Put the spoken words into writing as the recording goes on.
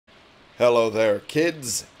Hello there,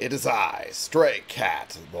 kids. It is I, Stray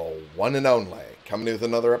Cat, the one and only, coming with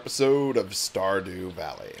another episode of Stardew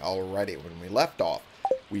Valley. Alrighty, when we left off,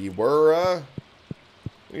 we were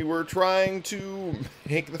trying to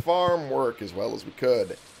make the farm work as well as we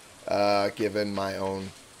could, given my own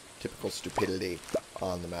typical stupidity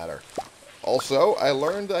on the matter. Also, I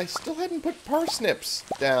learned I still hadn't put parsnips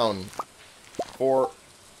down for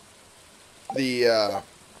the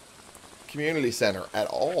community center at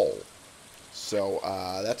all. So,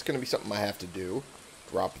 that's going to be something I have to do.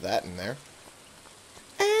 Drop that in there.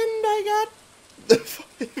 And I got the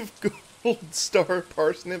 5 gold star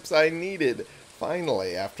parsnips I needed,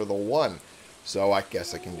 finally, after the 1. So, I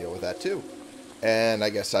guess I can deal with that, too. And I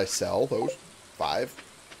guess I sell those 5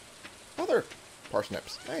 other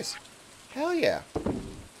parsnips. Nice. Hell yeah.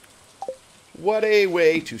 What a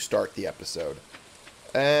way to start the episode.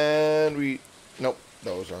 And nope,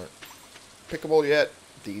 those aren't pickable yet.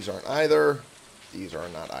 These aren't either. These are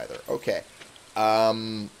not either. Okay.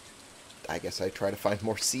 I guess I try to find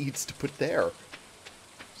more seeds to put there.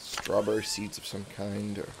 Strawberry seeds of some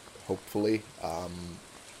kind, or hopefully.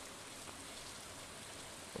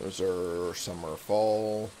 Those are summer,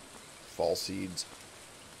 fall seeds.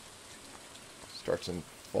 Starts in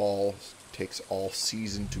fall, takes all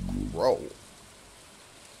season to grow.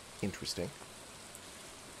 Interesting.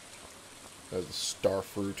 The star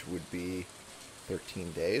fruit would be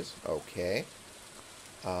 13 days. Okay.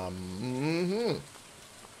 Huh.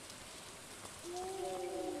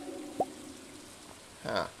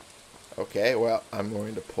 Okay, well, I'm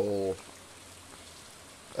going to pull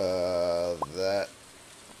that,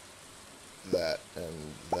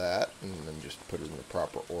 and then just put it in the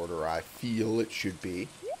proper order I feel it should be.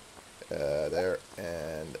 There,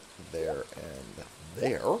 and there, and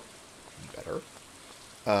there. Better.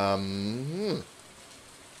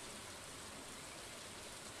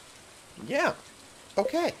 Yeah.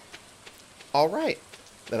 Okay. Alright.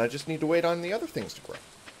 Then I just need to wait on the other things to grow.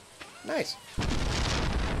 Nice.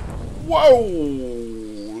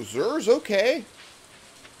 Whoa! Zers, okay.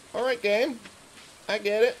 Alright, game. I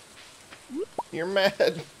get it. You're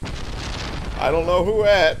mad. I don't know who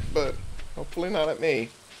at, but hopefully not at me.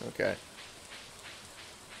 Okay.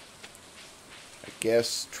 I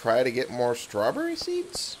guess try to get more strawberry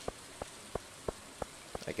seeds?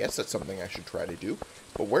 I guess that's something I should try to do.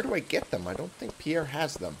 But where do I get them? I don't think Pierre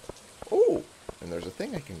has them. Oh, and there's a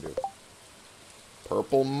thing I can do.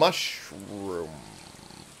 Purple mushroom.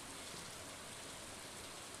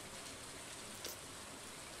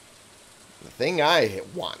 The thing I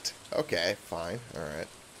want. Okay, fine. Alright.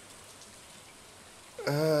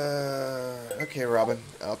 Okay, Robin.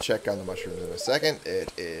 I'll check on the mushrooms in a second.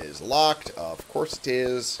 It is locked. Of course it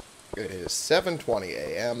is. It is 7:20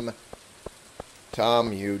 a.m.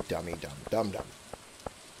 Tom, you dummy dum.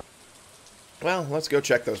 Well, let's go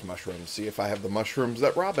check those mushrooms. See if I have the mushrooms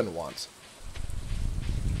that Robin wants.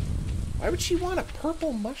 Why would she want a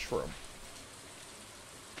purple mushroom?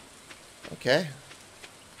 Okay.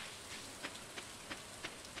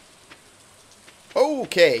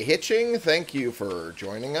 Okay, Hitching, thank you for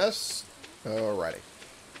joining us. Alrighty.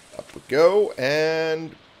 Up we go,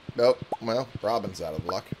 and... oh, well, Robin's out of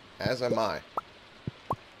luck. As am I.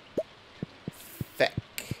 Feck.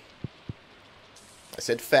 I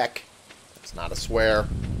said feck. It's not a swear.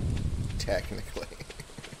 Technically.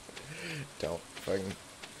 Don't fucking...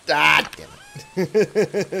 ah, damn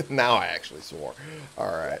it. Now I actually swore.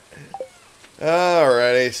 Alright.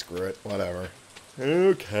 Alrighty, screw it. Whatever.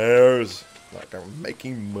 Who cares? Like, I'm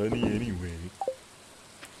making money anyway.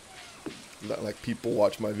 Not like people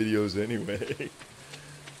watch my videos anyway.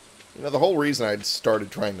 You know, the whole reason I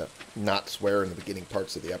started trying to not swear in the beginning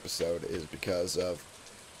parts of the episode is because of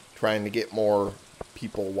trying to get more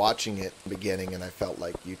people watching it in the beginning, and I felt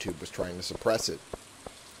like YouTube was trying to suppress it.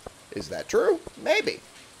 Is that true? Maybe.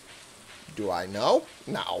 Do I know?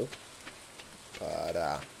 No. But,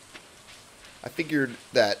 I figured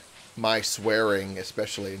that my swearing,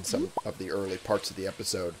 especially in some of the early parts of the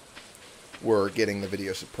episode, were getting the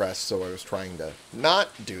video suppressed, so I was trying to not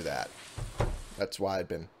do that. That's why I've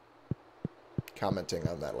been commenting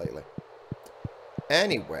on that lately.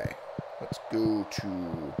 Anyway, let's go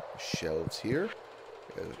to shelves here.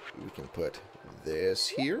 We can put this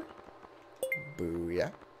here.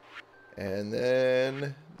 Booyah. And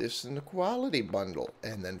then this in the quality bundle.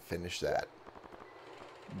 And then finish that.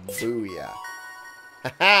 Booyah.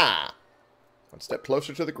 Ha-ha! One step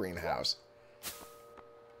closer to the greenhouse.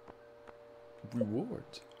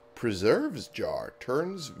 Rewards. Preserves jar.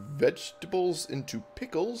 Turns vegetables into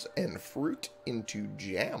pickles and fruit into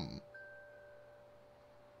jam.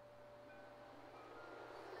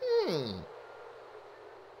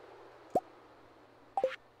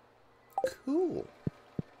 cool.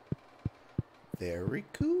 Very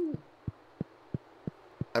cool.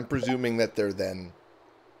 I'm presuming that they're then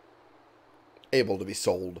able to be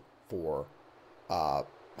sold for a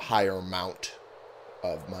higher amount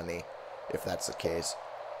of money, if that's the case.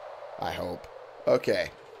 I hope. Okay.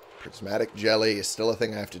 Prismatic Jelly is still a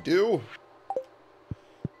thing I have to do.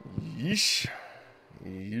 Yeesh.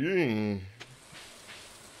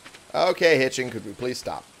 Okay, Hitching, could we please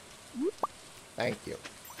stop? Thank you.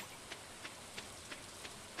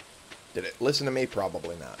 Did it listen to me?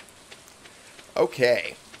 Probably not.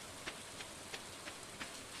 Okay.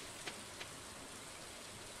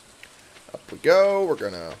 Up we go. We're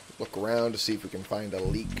going to look around to see if we can find a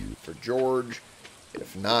leak for George.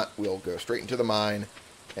 If not, we'll go straight into the mine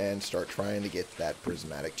and start trying to get that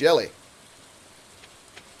prismatic jelly.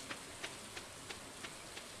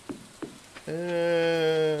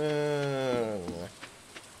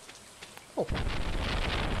 Oh.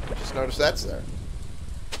 Just noticed that's there.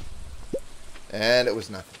 And it was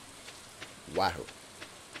nothing. Wow.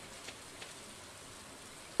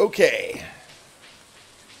 Okay.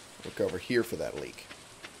 Look over here for that leak.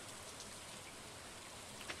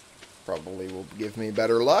 Probably will give me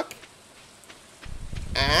better luck.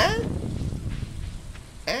 No.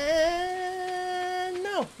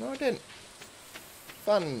 No, it didn't.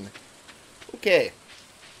 Fun. Okay.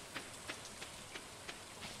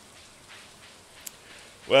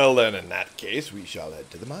 Well, then, in that case, we shall head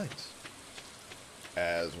to the mines.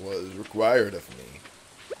 As was required of me.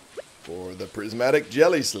 For the prismatic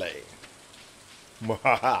jelly slaying.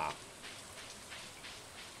 Mwahaha.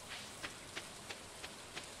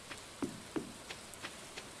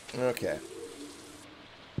 Okay.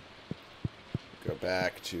 Go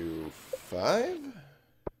back to 5.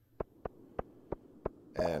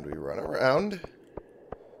 And we run around.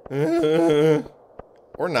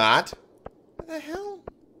 Or not. What the hell?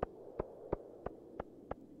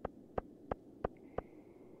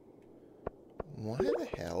 Why the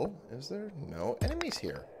hell is there no enemies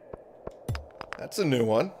here? That's a new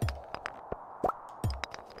one.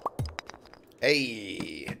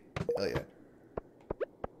 Hey! Hell yeah.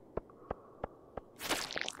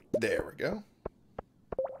 There we go.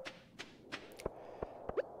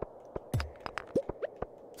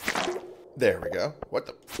 There we go. What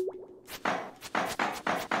the...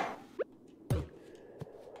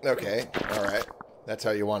 Okay, alright. That's how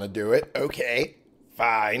you want to do it. Okay,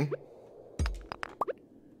 fine.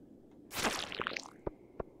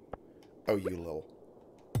 Oh, you little...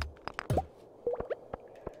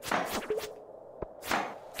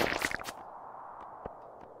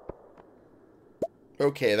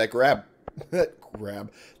 Okay, that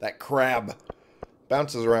crab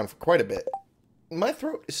bounces around for quite a bit. My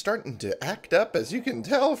throat is starting to act up, as you can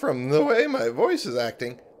tell from the way my voice is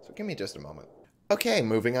acting. So give me just a moment. Okay,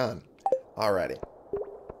 moving on. Alrighty.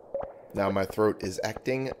 Now my throat is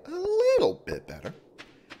acting a little bit better.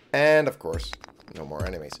 And, of course, no more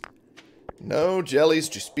enemies. No jellies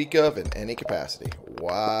to speak of in any capacity.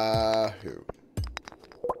 Wahoo.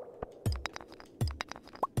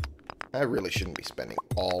 I really shouldn't be spending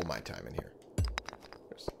all my time in here.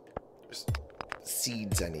 There's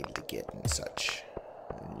seeds I needed to get and such.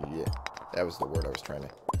 Yeah, that was the word I was trying to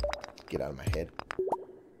get out of my head.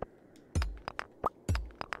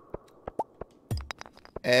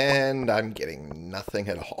 And I'm getting nothing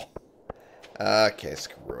at all. Okay,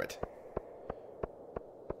 screw it.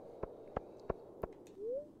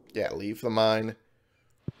 Yeah, leave the mine.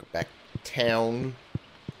 Go back to town.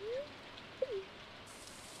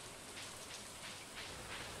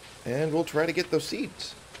 And we'll try to get those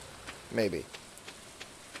seeds. Maybe.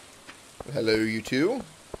 Hello, you two.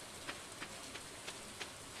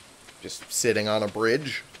 Just sitting on a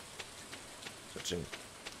bridge. Such an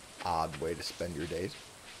odd way to spend your days.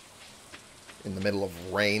 In the middle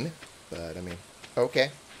of rain. But, I mean,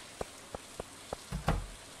 okay.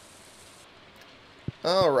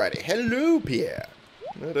 Alrighty. Hello, Pierre.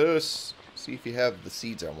 Let us see if you have the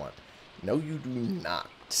seeds I want. No, you do not.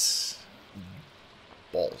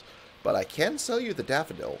 Balls. But I can sell you the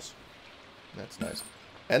daffodils. That's nice.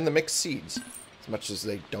 And the mixed seeds. As much as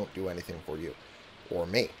they don't do anything for you. Or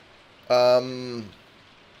me.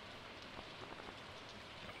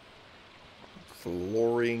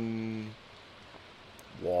 Flooring.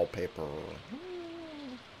 Wallpaper.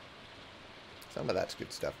 Some of that's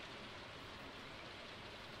good stuff.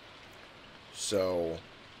 So,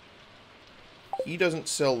 he doesn't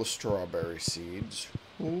sell the strawberry seeds.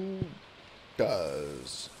 Who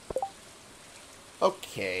does?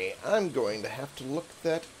 Okay, I'm going to have to look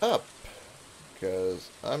that up.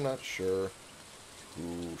 Because I'm not sure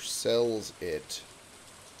who sells it.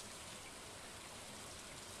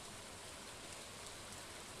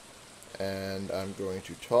 And I'm going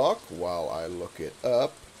to talk while I look it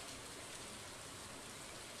up.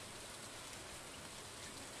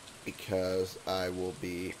 Because I will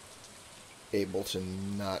be able to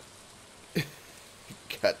not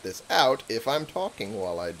cut this out if I'm talking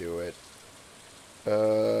while I do it.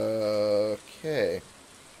 Okay.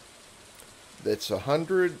 It's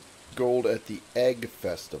 100 gold at the Egg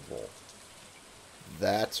Festival.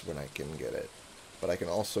 That's when I can get it. But I can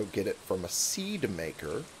also get it from a seed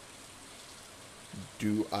maker.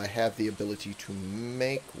 Do I have the ability to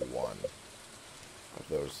make one of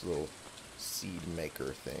those little seed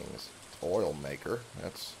maker things? Oil maker.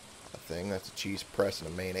 That's a thing. That's a cheese press and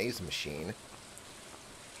a mayonnaise machine.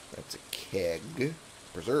 That's a keg.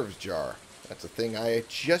 Preserves jar. That's a thing I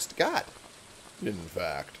just got. In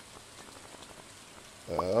fact.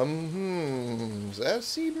 Is that a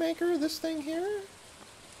seed maker, this thing here?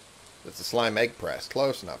 That's a slime egg press.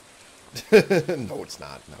 Close enough. No, it's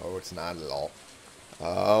not. No, it's not at all.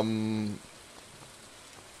 Wow.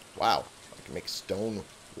 I can make stone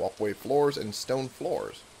walkway floors and stone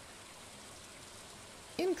floors.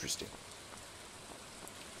 Interesting.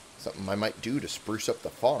 Something I might do to spruce up the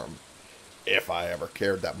farm. If I ever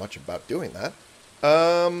cared that much about doing that.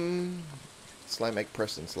 Slime egg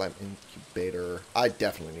press and slime incubator. I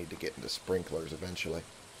definitely need to get into sprinklers eventually.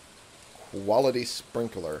 Quality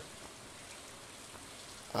sprinkler.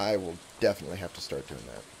 I will definitely have to start doing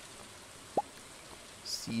that.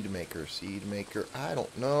 Seed maker, seed maker. I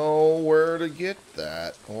don't know where to get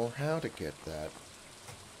that or how to get that.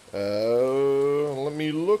 Let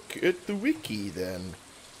me look at the wiki then.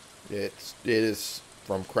 It is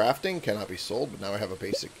from crafting, cannot be sold, but now I have a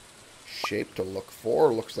basic shape to look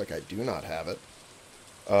for. Looks like I do not have it.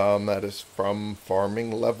 That is from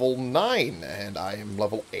farming level 9, and I am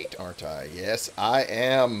level 8, aren't I? Yes, I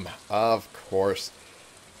am. Of course.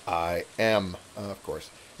 I am. Of course.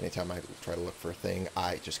 Anytime I try to look for a thing,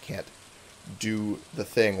 I just can't do the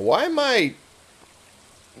thing. Why am I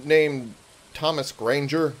named Thomas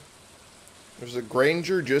Granger? There's a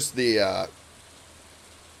Granger, just the, I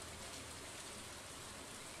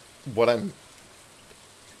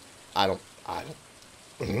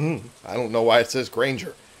don't know why it says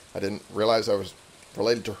Granger. I didn't realize I was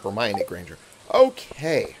related to Hermione Granger.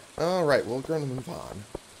 Okay. Alright, we're going to move on.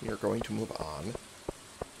 We are going to move on.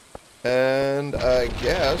 And I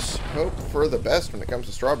guess hope for the best when it comes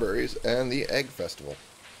to strawberries and the Egg Festival.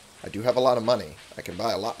 I do have a lot of money. I can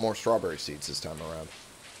buy a lot more strawberry seeds this time around.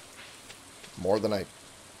 More than I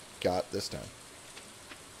got this time.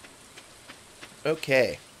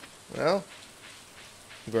 Okay. Well,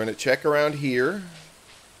 I'm going to check around here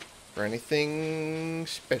for anything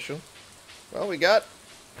special. Well, we got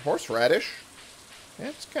horseradish.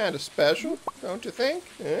 That's kind of special, don't you think?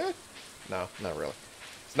 Eh? No, not really.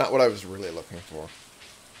 It's not what I was really looking for.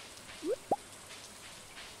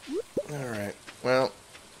 Alright, well,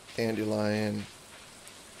 dandelion.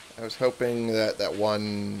 I was hoping that that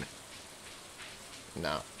one...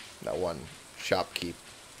 No, that one shopkeep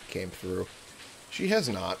came through. She has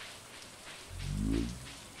not.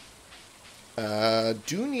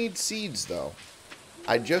 Do need seeds, though.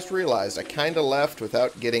 I just realized I kind of left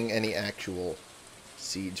without getting any actual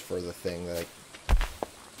seeds for the thing that I...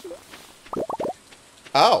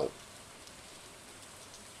 Oh!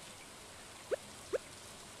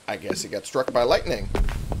 I guess it got struck by lightning.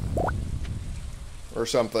 Or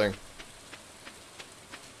something.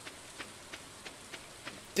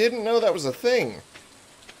 Didn't know that was a thing.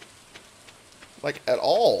 Like, at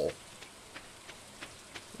all.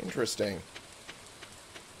 Interesting.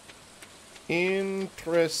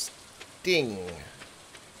 Interesting.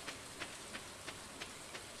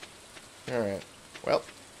 Alright. Well,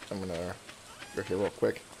 I'm gonna go here real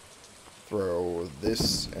quick. Throw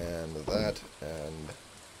this and that and...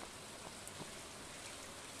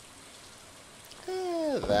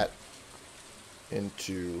 that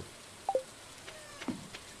into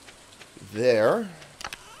there.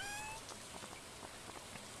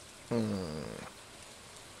 Put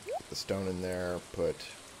the stone in there, put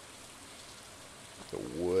the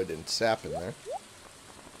wood and sap in there.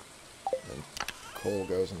 And coal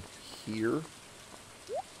goes in here.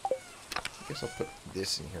 I guess I'll put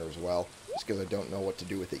this in here as well, just because I don't know what to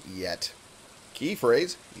do with it yet. Key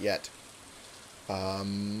phrase, yet.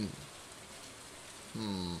 Then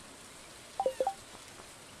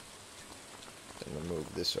we'll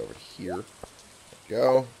move this over here. There we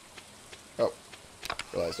go. Oh,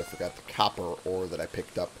 realized I forgot the copper ore that I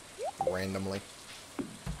picked up randomly.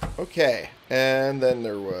 Okay, and then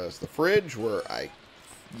there was the fridge where I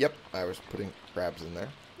was putting crabs in there.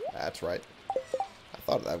 That's right. I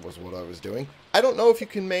thought that was what I was doing. I don't know if you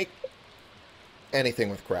can make anything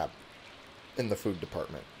with crab. in the food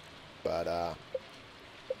department. But, I'm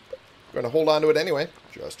going to hold on to it anyway,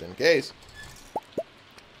 just in case.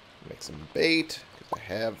 Make some bait, because I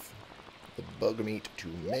have the bug meat to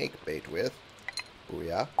make bait with.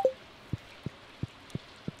 Booyah.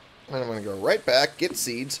 And I'm going to go right back, get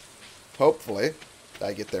seeds. Hopefully,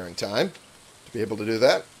 I get there in time to be able to do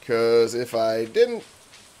that. Because if I didn't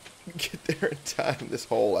get there in time, this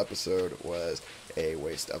whole episode was a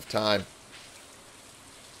waste of time.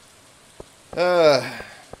 Well,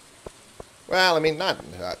 I mean, not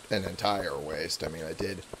an entire waste. I mean, I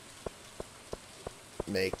did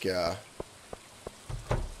make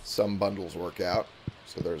some bundles work out.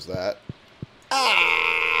 So there's that.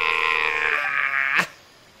 Ah!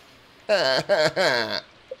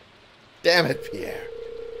 Damn it, Pierre.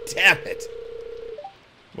 Damn it.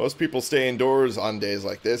 Most people stay indoors on days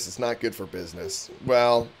like this. It's not good for business.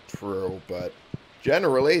 Well, true, but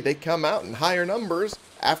generally they come out in higher numbers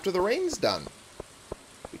after the rain's done.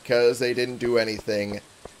 Because they didn't do anything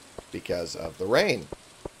because of the rain.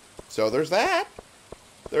 So there's that.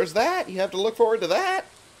 There's that. You have to look forward to that.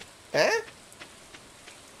 Eh?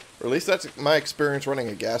 Or at least that's my experience running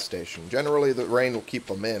a gas station. Generally, the rain will keep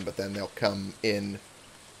them in, but then they'll come in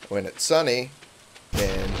when it's sunny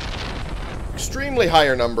in extremely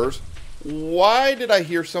higher numbers. Why did I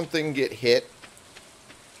hear something get hit?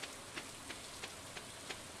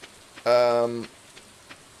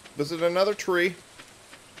 Was it another tree?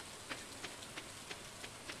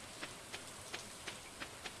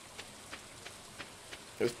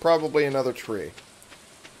 It was probably another tree.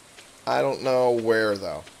 I don't know where,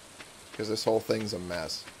 though. Because this whole thing's a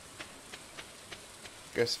mess.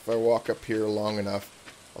 Guess if I walk up here long enough,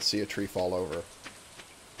 I'll see a tree fall over.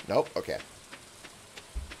 Nope, okay.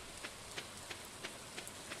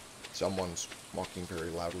 Someone's walking very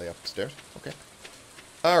loudly up the stairs. Okay.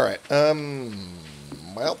 Alright,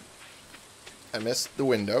 well, I missed the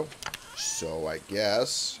window, so I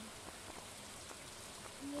guess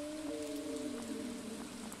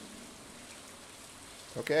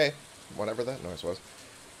okay, whatever that noise was.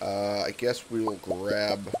 I guess we'll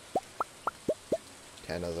grab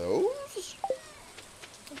 10 of those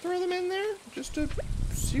and throw them in there just to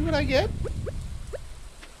see what I get.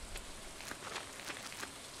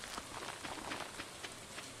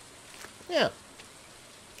 Yeah.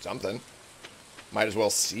 Something. Might as well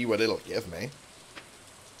see what it'll give me.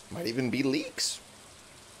 Might even be leeks.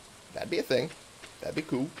 That'd be a thing. That'd be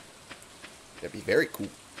cool. That'd be very cool.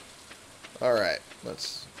 Alright,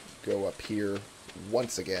 let's go up here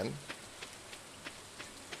once again.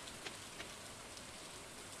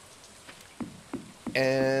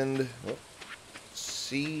 And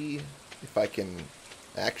see if I can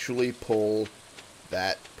actually pull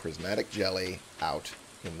that prismatic jelly out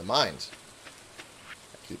in the mines.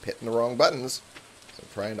 I keep hitting the wrong buttons, so I'm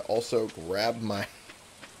trying to also grab my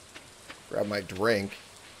drink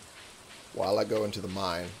while I go into the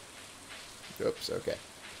mine. Oops, okay.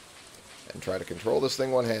 And try to control this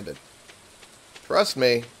thing one-handed. Trust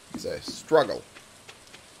me, it's a struggle.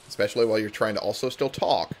 Especially while you're trying to also still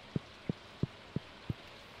talk.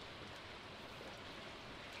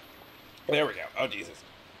 There we go. Oh, Jesus.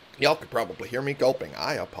 Y'all could probably hear me gulping.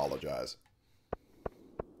 I apologize.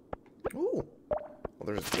 Ooh. Well,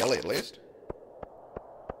 there's jelly at least.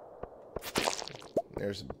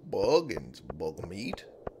 There's bug and some bug meat.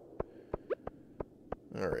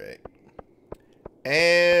 Alright.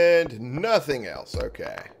 And nothing else.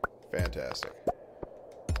 Okay. Fantastic.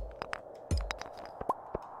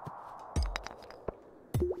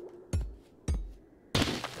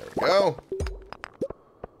 There we go.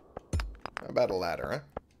 How about a ladder, huh?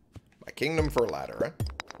 My kingdom for a ladder,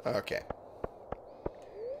 huh? Okay.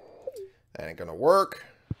 That ain't gonna work.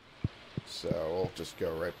 So we'll just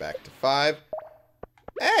go right back to 5.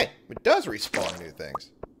 Hey! It does respawn new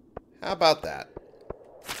things. How about that?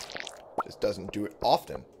 Just doesn't do it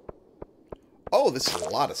often. Oh, this is a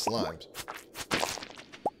lot of slimes.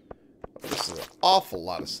 Oh, this is an awful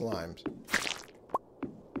lot of slimes.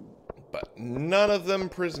 But none of them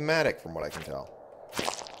prismatic from what I can tell.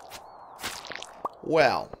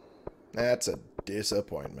 Well, that's a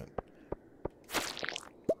disappointment.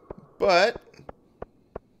 But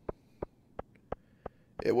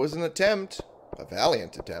it was an attempt, a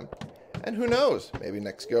valiant attempt. And who knows, maybe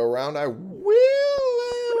next go around I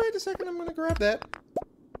will... wait a second, I'm going to grab that.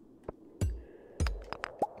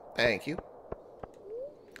 Thank you.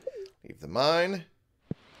 Leave the mine.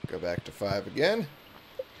 Go back to 5 again.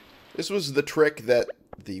 This was the trick that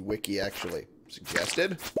the wiki actually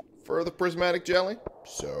suggested for the prismatic jelly.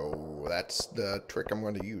 So that's the trick I'm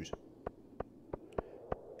going to use.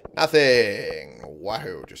 Nothing.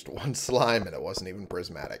 Wahoo. Just one slime and it wasn't even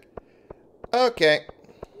prismatic. Okay.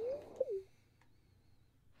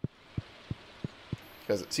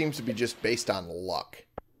 Because it seems to be just based on luck.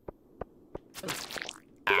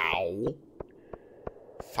 Ow.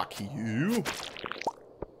 Fuck you.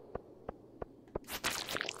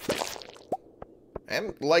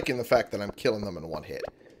 I'm liking the fact that I'm killing them in one hit.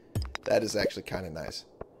 That is actually kind of nice.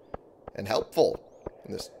 And helpful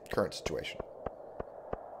in this current situation.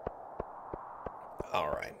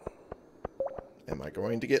 Alright. Am I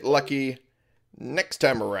going to get lucky next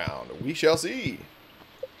time around? We shall see.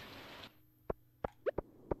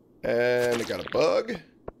 And I got a bug.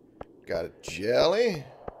 Got a jelly.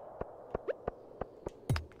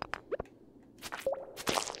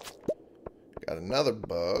 Got another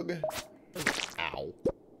bug. Ow.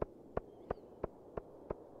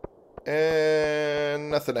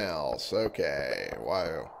 And nothing else. Okay.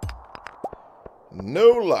 Wow. No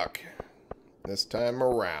luck this time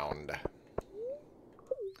around.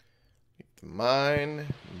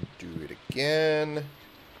 Mine. Do it again.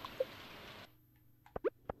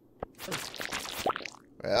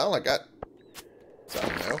 Well, I got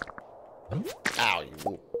something new. Ow,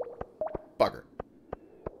 you bugger.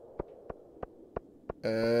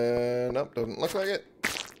 Nope, doesn't look like it.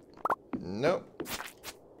 Nope.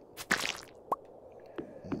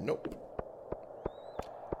 Nope.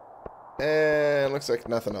 And looks like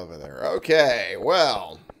nothing over there. Okay,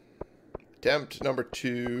 well. Attempt number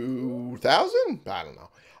 2,000? I don't know.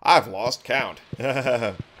 I've lost count. Okay.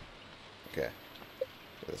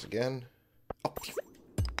 Do this again. Oh,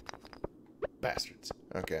 bastards.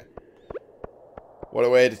 Okay. What a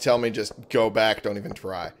way to tell me just go back, don't even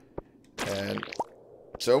try. And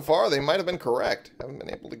so far, they might have been correct. Haven't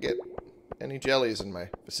been able to get any jellies in my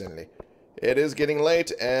vicinity. It is getting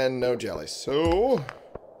late and no jellies. So,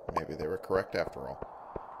 maybe they were correct after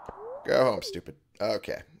all. Go home, stupid.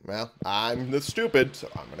 Okay. Well, I'm the stupid, so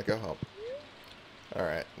I'm going to go home.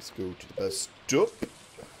 Alright, let's go to the bus stop.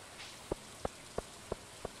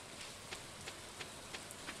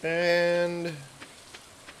 And we'll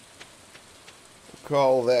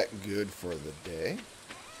call that good for the day.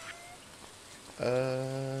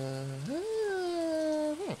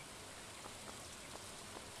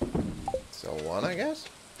 So one, I guess.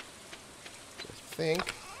 I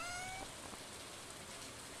think.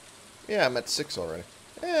 Yeah, I'm at 6 already.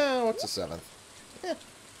 Yeah, what's a 7th? Yeah.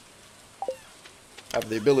 I have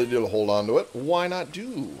the ability to hold on to it. Why not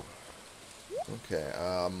do? Okay,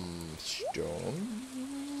 stone.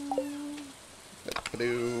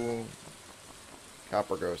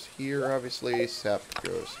 Copper goes here, obviously. Sap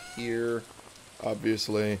goes here,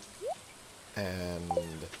 obviously. And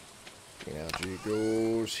energy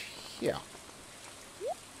goes here.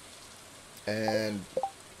 And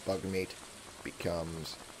bug meat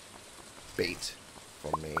becomes bait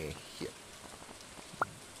for me here.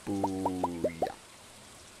 Booyah.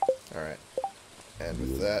 Alright. And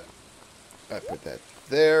with that, I put that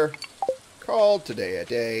there. Call today a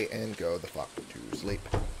day and go the fuck to sleep.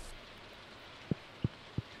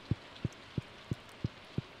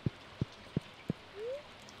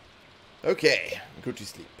 Okay, go to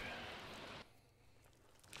sleep.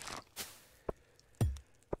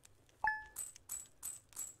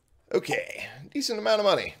 Okay, decent amount of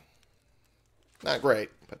money. Not great,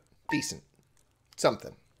 but decent.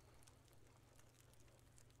 Something.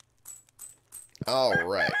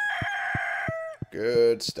 Alright.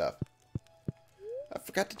 Good stuff. I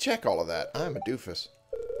forgot to check all of that. I'm a doofus.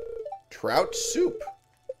 Trout soup.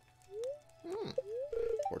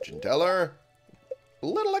 Fortune teller. A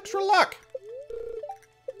little extra luck.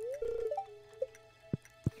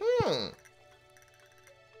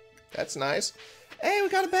 That's nice. Hey, we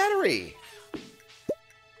got a battery.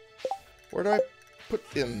 Where do I put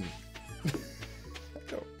them? I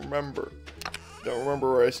don't remember. Don't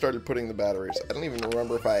remember where I started putting the batteries. I don't even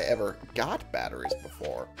remember if I ever got batteries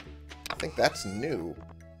before. I think that's new.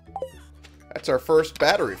 That's our first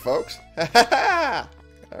battery, folks. Ha ha ha!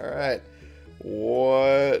 Alright.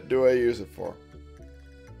 What do I use it for?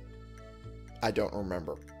 I don't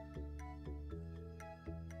remember.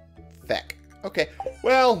 Feck. Okay.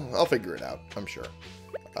 Well, I'll figure it out. I'm sure.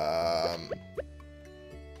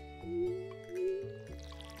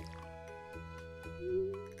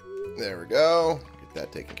 There we go. Get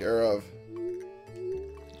that taken care of.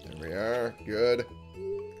 There we are. Good.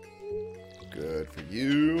 Good for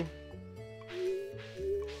you.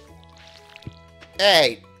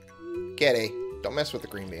 Hey! Kitty. Don't mess with the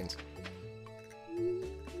green beans.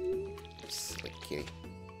 Silly kitty.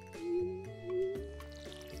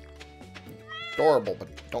 Adorable, but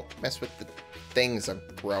don't mess with the things I'm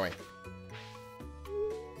growing.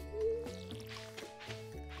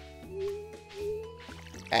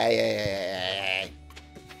 Hey, hey, hey, hey,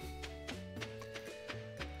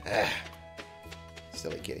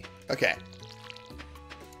 Okay.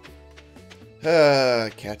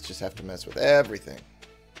 Cats just have to mess with everything.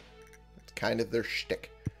 It's kind of their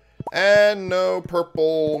shtick. And no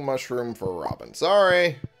purple mushroom for Robin.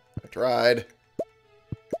 Sorry. I tried.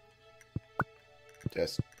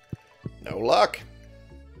 Just no luck.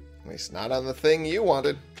 At least not on the thing you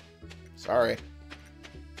wanted. Sorry.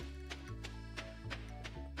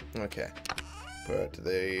 Okay. Put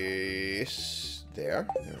this there.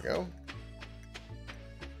 There we go.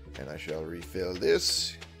 And I shall refill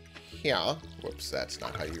this here. Whoops, that's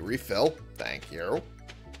not how you refill. Thank you.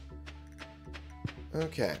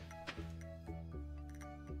 Okay.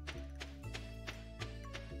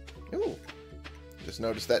 Ooh. Just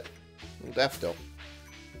noticed that little daffodil.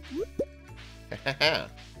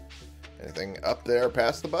 Anything up there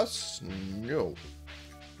past the bus? No.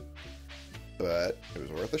 But it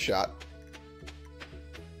was worth a shot.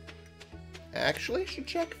 Actually, I should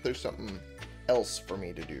check if there's something else for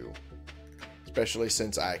me to do. Especially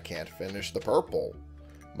since I can't finish the purple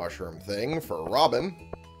mushroom thing for Robin.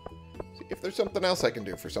 See if there's something else I can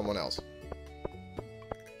do for someone else.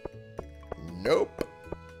 Nope.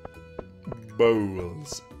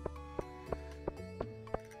 Bowls.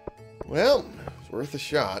 Well, it's worth a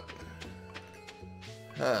shot.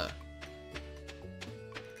 Huh.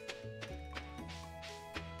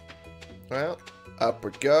 Well, up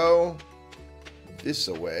we go. This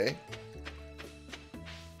away.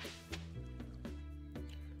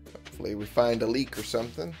 Hopefully we find a leak or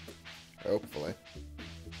something. Hopefully.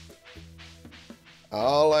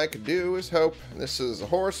 All I can do is hope. This is a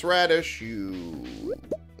horseradish, you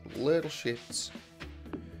little shits.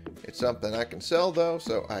 It's something I can sell, though,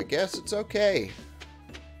 so I guess it's okay.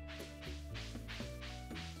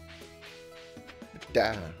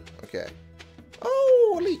 Duh. Okay.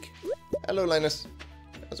 Oh, a leak. Hello, Linus.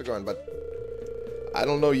 How's it going, bud? I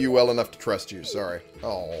don't know you well enough to trust you. Sorry.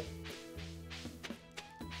 Oh.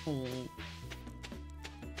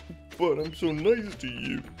 But I'm so nice to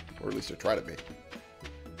you. Or at least I try to be.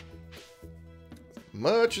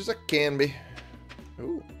 Much as I can be.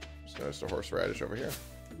 Ooh. Just noticed a horseradish over here.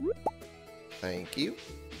 Thank you.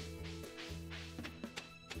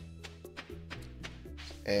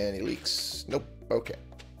 Any leaks? Nope. Okay.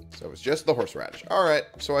 So it's just the horseradish. Alright,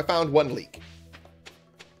 so I found one leak.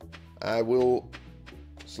 I will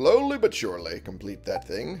slowly but surely complete that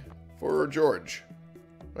thing for George.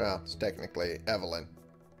 Well, it's technically Evelyn.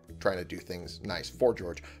 Trying to do things nice for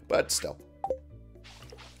George, but still.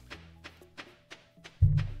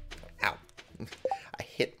 Ow. I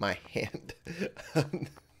hit my hand on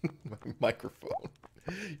my microphone.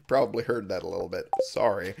 You probably heard that a little bit.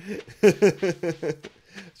 Sorry.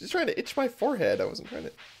 Just trying to itch my forehead. I wasn't trying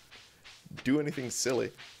to do anything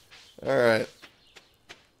silly. Alright.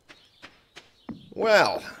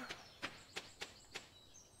 Well.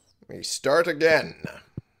 We start again.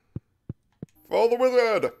 For the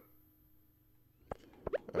wizard!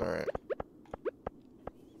 Alright.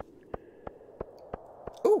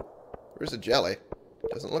 Ooh! There's a jelly.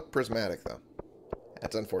 Doesn't look prismatic, though.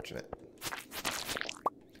 That's unfortunate.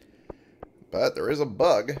 But there is a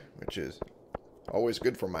bug, which is always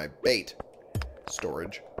good for my bait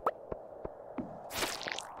storage.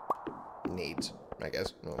 Needs, I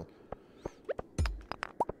guess. Oh.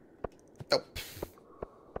 Oh.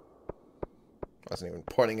 Wasn't even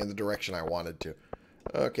pointing in the direction I wanted to.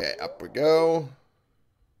 Okay, up we go.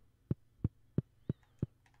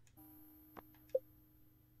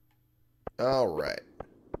 Alright.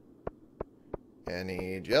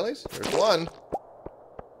 Any jellies? There's one.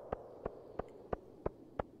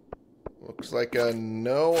 Looks like a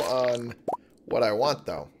no on what I want,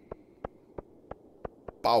 though.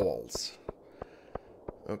 Bowels.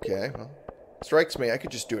 Okay, well, strikes me I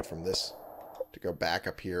could just do it from this to go back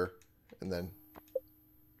up here and then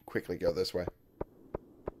quickly go this way.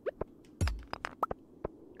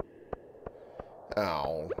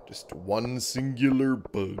 Ow, just one singular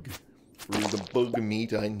bug for the bug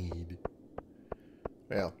meat I need.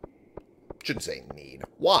 Well, shouldn't say need.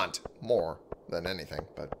 Want more than anything,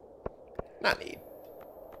 but not need.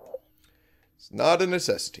 It's not a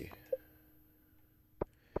necessity.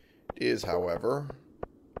 It is, however,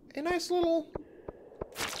 a nice little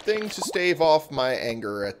thing to stave off my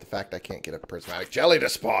anger at the fact I can't get a prismatic jelly to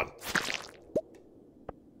spawn.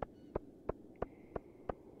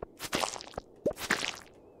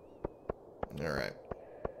 Alright.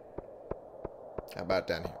 How about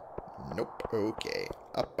down here? Nope. Okay.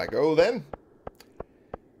 Up I go then.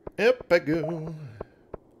 Up I go.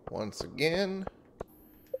 Once again.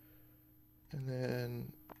 And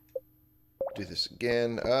then do this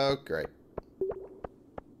again. Oh, great.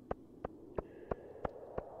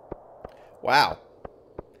 Wow.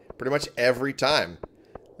 pretty much every time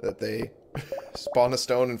that they spawn a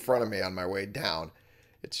stone in front of me on my way down.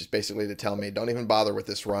 It's just basically to tell me, don't even bother with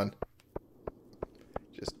this run.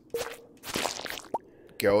 Just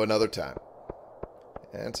go another time.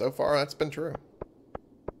 And so far, that's been true.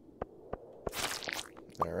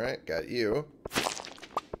 Alright, got you.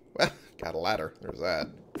 Well, got a ladder. There's that.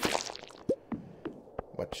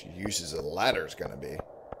 What use is a ladder's gonna be.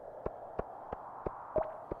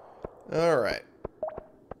 Alright.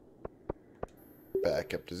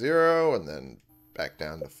 Back up to 0, and then back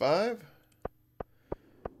down to 5.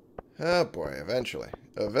 Oh boy, eventually.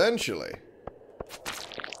 Eventually.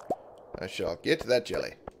 I shall get to that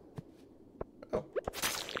jelly. Oh.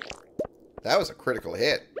 That was a critical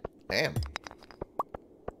hit. Damn.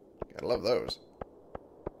 Gotta love those.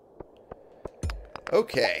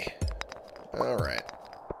 Okay. Alright.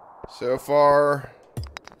 So far,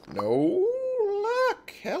 no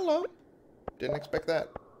luck. Hello. Didn't expect that.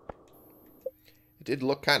 It did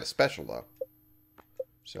look kind of special, though.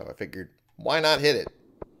 So I figured, why not hit it?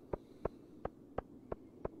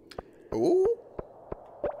 Ooh.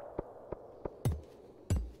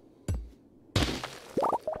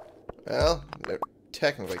 Well, they're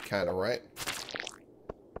technically kind of right.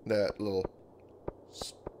 That little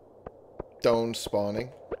stone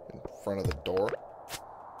spawning in front of the door.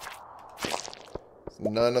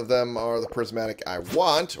 None of them are the prismatic I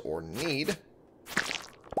want or need.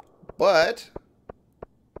 But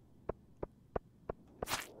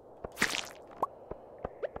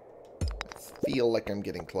I feel like I'm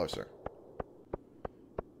getting closer.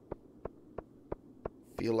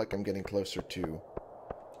 Feel like I'm getting closer to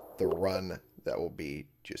the run that will be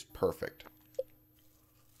just perfect.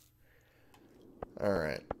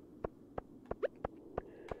 Alright.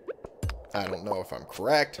 I don't know if I'm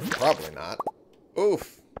correct. Probably not.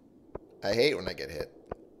 Oof. I hate when I get hit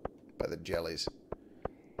by the jellies.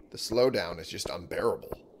 The slowdown is just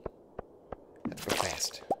unbearable. Had to go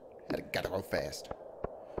fast. Gotta go fast.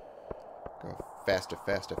 Go faster,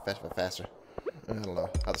 faster, faster, faster. I don't know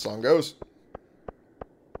how the song goes.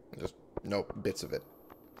 Just know bits of it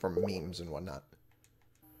from memes and whatnot.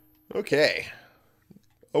 Okay.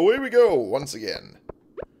 Away we go once again.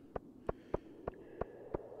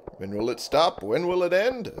 When will it stop? When will it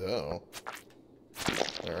end? Oh.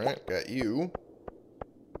 Alright, got you.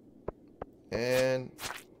 And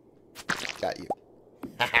got you.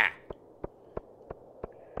 Haha.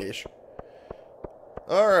 Ish.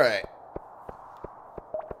 Alright.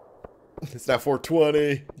 It's now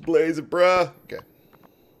 4:20. Blaze it, bruh. Okay.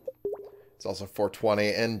 It's also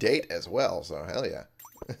 4:20 end date as well, so hell yeah.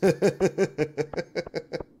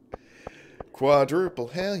 Quadruple,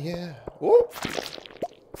 hell yeah. Whoop.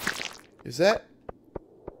 Is that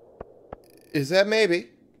maybe?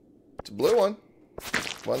 It's a blue one.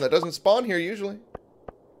 One that doesn't spawn here usually.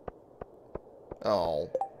 Oh.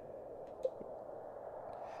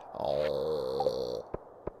 Oh.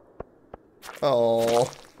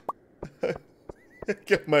 Oh. I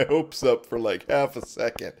got my hopes up for like half a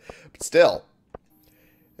second. But still,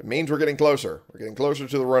 it means we're getting closer. We're getting closer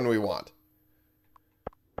to the run we want.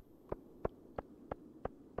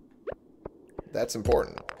 That's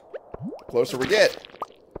important. The closer we get,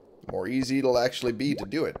 the more easy it'll actually be to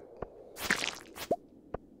do it.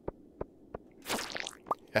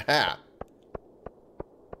 Haha.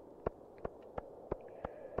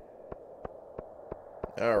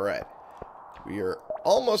 Alright. We are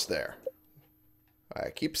almost there. I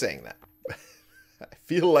keep saying that. I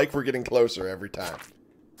feel like we're getting closer every time.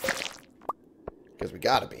 Because we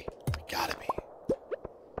gotta be. We gotta be.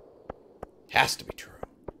 Has to be true.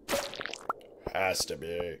 Has to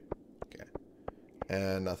be. Okay.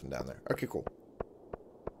 And nothing down there. Okay, cool.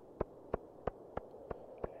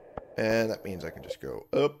 And that means I can just go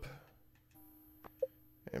up.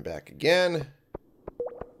 And back again.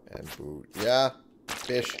 And boot. Yeah.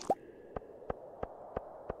 Fish.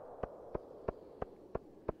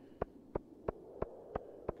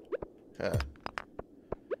 Huh.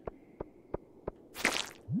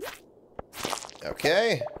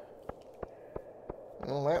 Okay.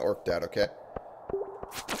 Well, that worked out okay.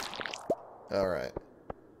 Alright.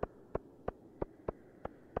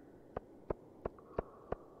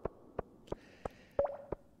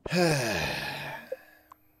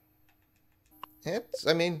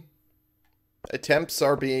 I mean, attempts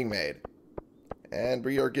are being made. And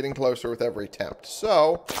we are getting closer with every attempt.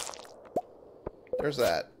 So, there's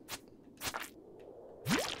that.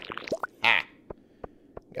 Ah!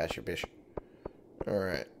 Got your bish.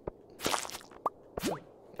 Alright.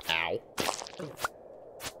 Ow.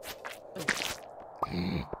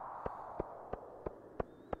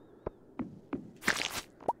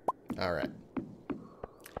 Alright.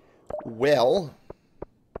 well.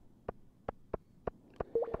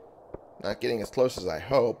 Not getting as close as I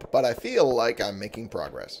hope, but I feel like I'm making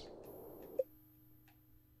progress.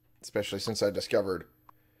 Especially since I discovered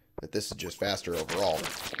that this is just faster overall.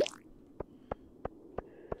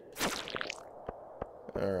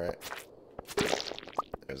 Alright.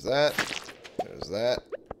 There's that. There's that.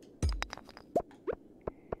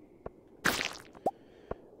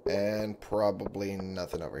 And probably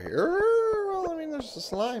nothing over here. Well, I mean, there's the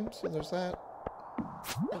slime, so there's that.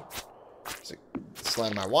 Is it the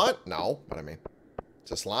slime I want? No, but I mean,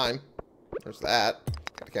 it's a slime. There's that.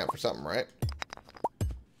 Gotta count for something, right?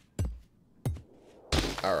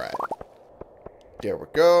 Alright. There we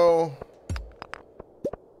go.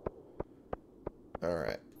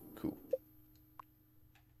 Alright. Cool.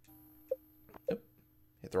 Oop.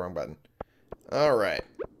 Hit the wrong button. Alright.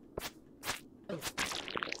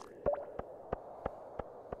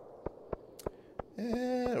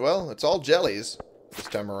 And, well, it's all jellies this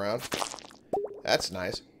time around. That's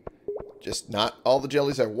nice. Just not all the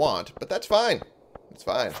jellies I want, but that's fine. It's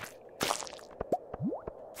fine.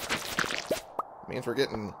 Means we're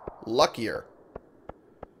getting luckier.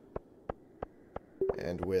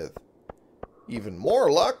 And with even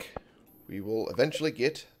more luck, we will eventually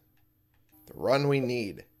get the run we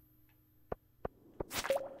need.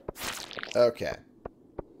 Okay.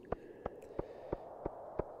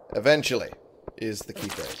 Eventually is the key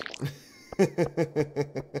phrase.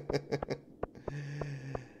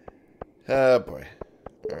 Oh boy.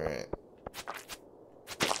 Alright.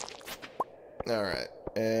 Alright.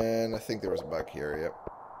 And I think there was a bug here. Yep.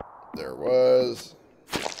 There was.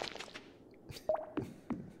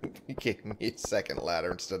 He gave me a second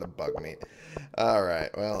ladder instead of bug meat. Alright.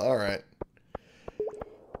 Well, alright.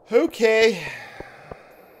 Okay.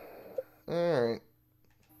 Alright.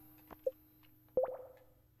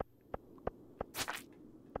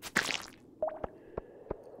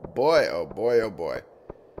 Boy, oh boy, oh boy.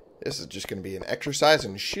 This is just going to be an exercise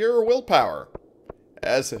in sheer willpower.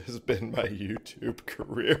 As has been my YouTube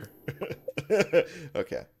career.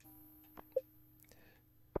 Okay.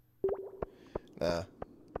 Nah.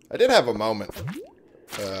 I did have a moment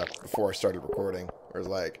before I started recording where it was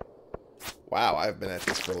like, wow, I've been at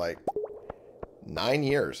this for like 9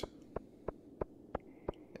 years.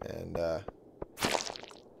 And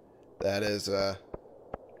that is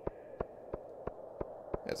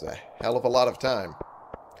that's a hell of a lot of time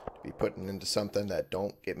to be putting into something that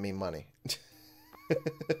don't get me money.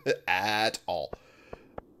 At all.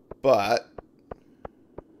 But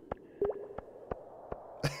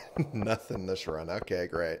nothing this run. Okay,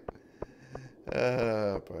 great.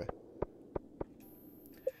 Oh boy.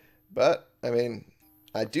 But I mean,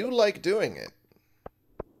 I do like doing it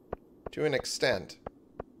to an extent.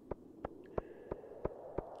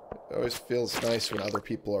 It always feels nice when other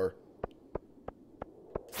people are,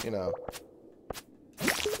 you know,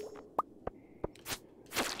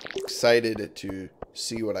 excited to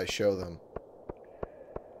see what I show them.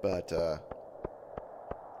 But there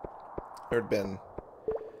had been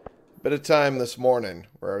a bit of time this morning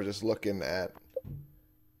where I was just looking at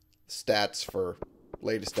stats for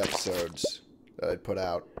latest episodes that I'd put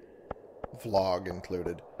out, vlog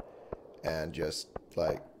included, and just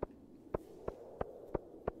like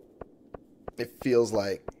it feels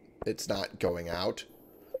like it's not going out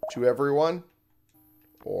to everyone,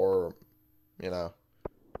 or you know,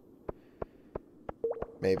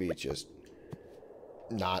 maybe it's just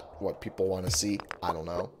not what people want to see. I don't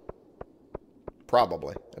know.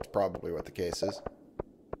 Probably. That's probably what the case is.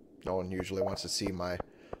 No one usually wants to see my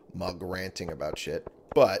mug ranting about shit.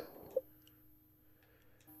 But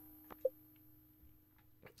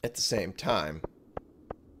at the same time,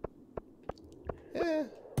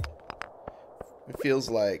 it feels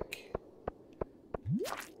like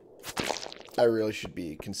I really should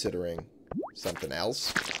be considering something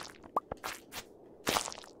else.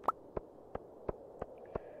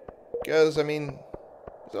 Because, I mean,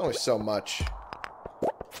 there's only so much.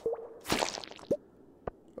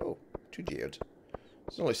 Oh, 2 geodes.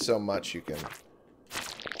 There's only so much you can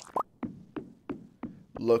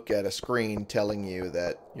look at a screen telling you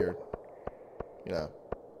that you're, you know,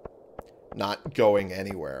 not going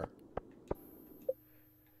anywhere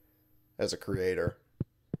as a creator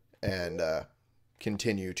and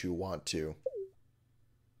continue to want to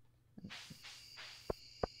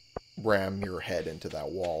ram your head into that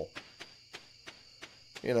wall.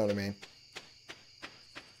 You know what I mean?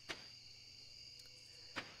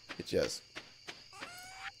 It just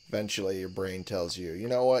eventually your brain tells you, you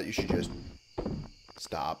know what, you should just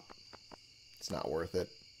stop. It's not worth it.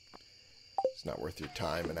 It's not worth your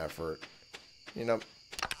time and effort. You know,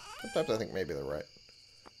 sometimes I think maybe they're right.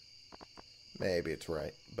 Maybe it's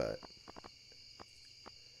right, but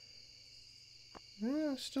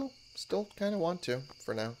still kind of want to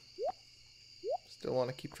for now. Still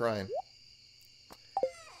want to keep trying.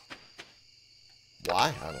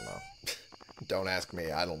 Why? I don't know. Don't ask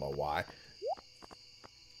me. I don't know why.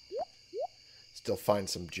 Still find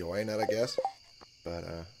some joy in it, I guess. But,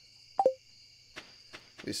 at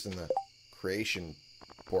least in the creation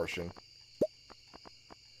portion.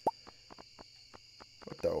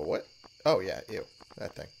 What the what? Oh, yeah, ew.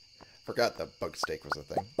 That thing. Forgot the bug steak was a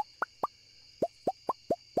thing.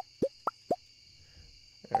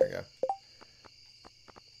 There we go.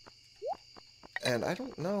 And I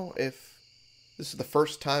don't know if this is the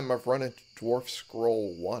first time I've run into Dwarf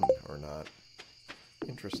Scroll 1 or not.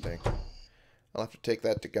 Interesting. I'll have to take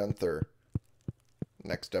that to Gunther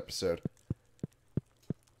next episode.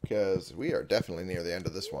 Because we are definitely near the end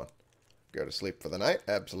of this one. Go to sleep for the night,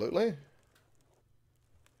 absolutely.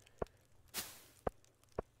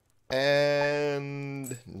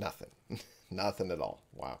 And nothing. Nothing at all.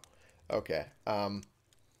 Wow. Okay.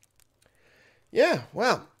 Yeah,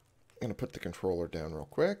 well, I'm going to put the controller down real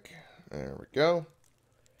quick. There we go.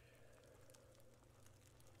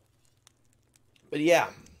 But yeah,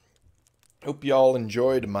 hope y'all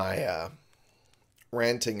enjoyed my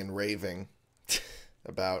ranting and raving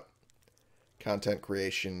about content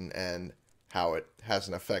creation and how it has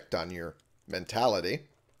an effect on your mentality,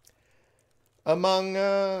 among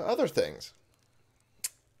other things.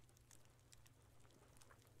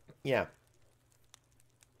 Yeah.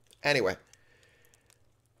 Anyway,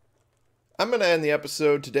 I'm going to end the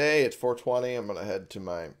episode today. It's 4:20. I'm going to head to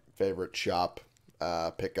my favorite shop,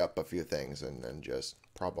 pick up a few things, and then just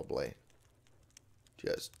probably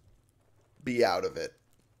just be out of it.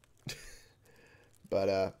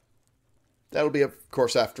 But that'll be, of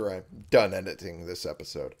course, after I'm done editing this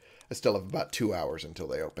episode. I still have about 2 hours until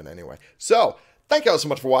they open anyway. So, thank you all so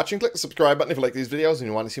much for watching. Click the subscribe button if you like these videos and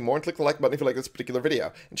you want to see more. And click the like button if you like this particular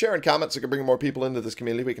video. And share and comment so we can bring more people into this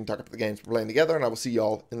community. We can talk about the games we're playing together. And I will see you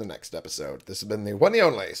all in the next episode. This has been the one and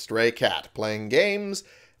only Stray Cat, playing games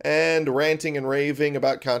and ranting and raving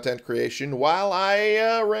about content creation while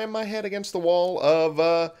I ram my head against the wall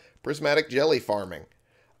of Prismatic Jelly farming.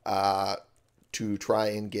 To try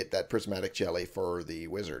and get that Prismatic Jelly for the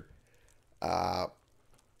wizard.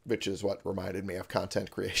 Which is what reminded me of content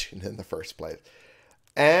creation in the first place.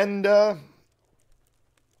 And, yeah.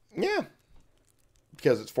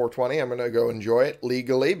 Because it's 4:20, I'm going to go enjoy it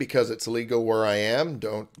legally, because it's legal where I am.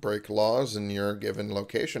 Don't break laws in your given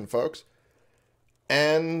location, folks.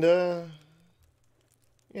 And,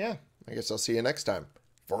 yeah, I guess I'll see you next time.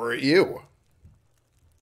 For you.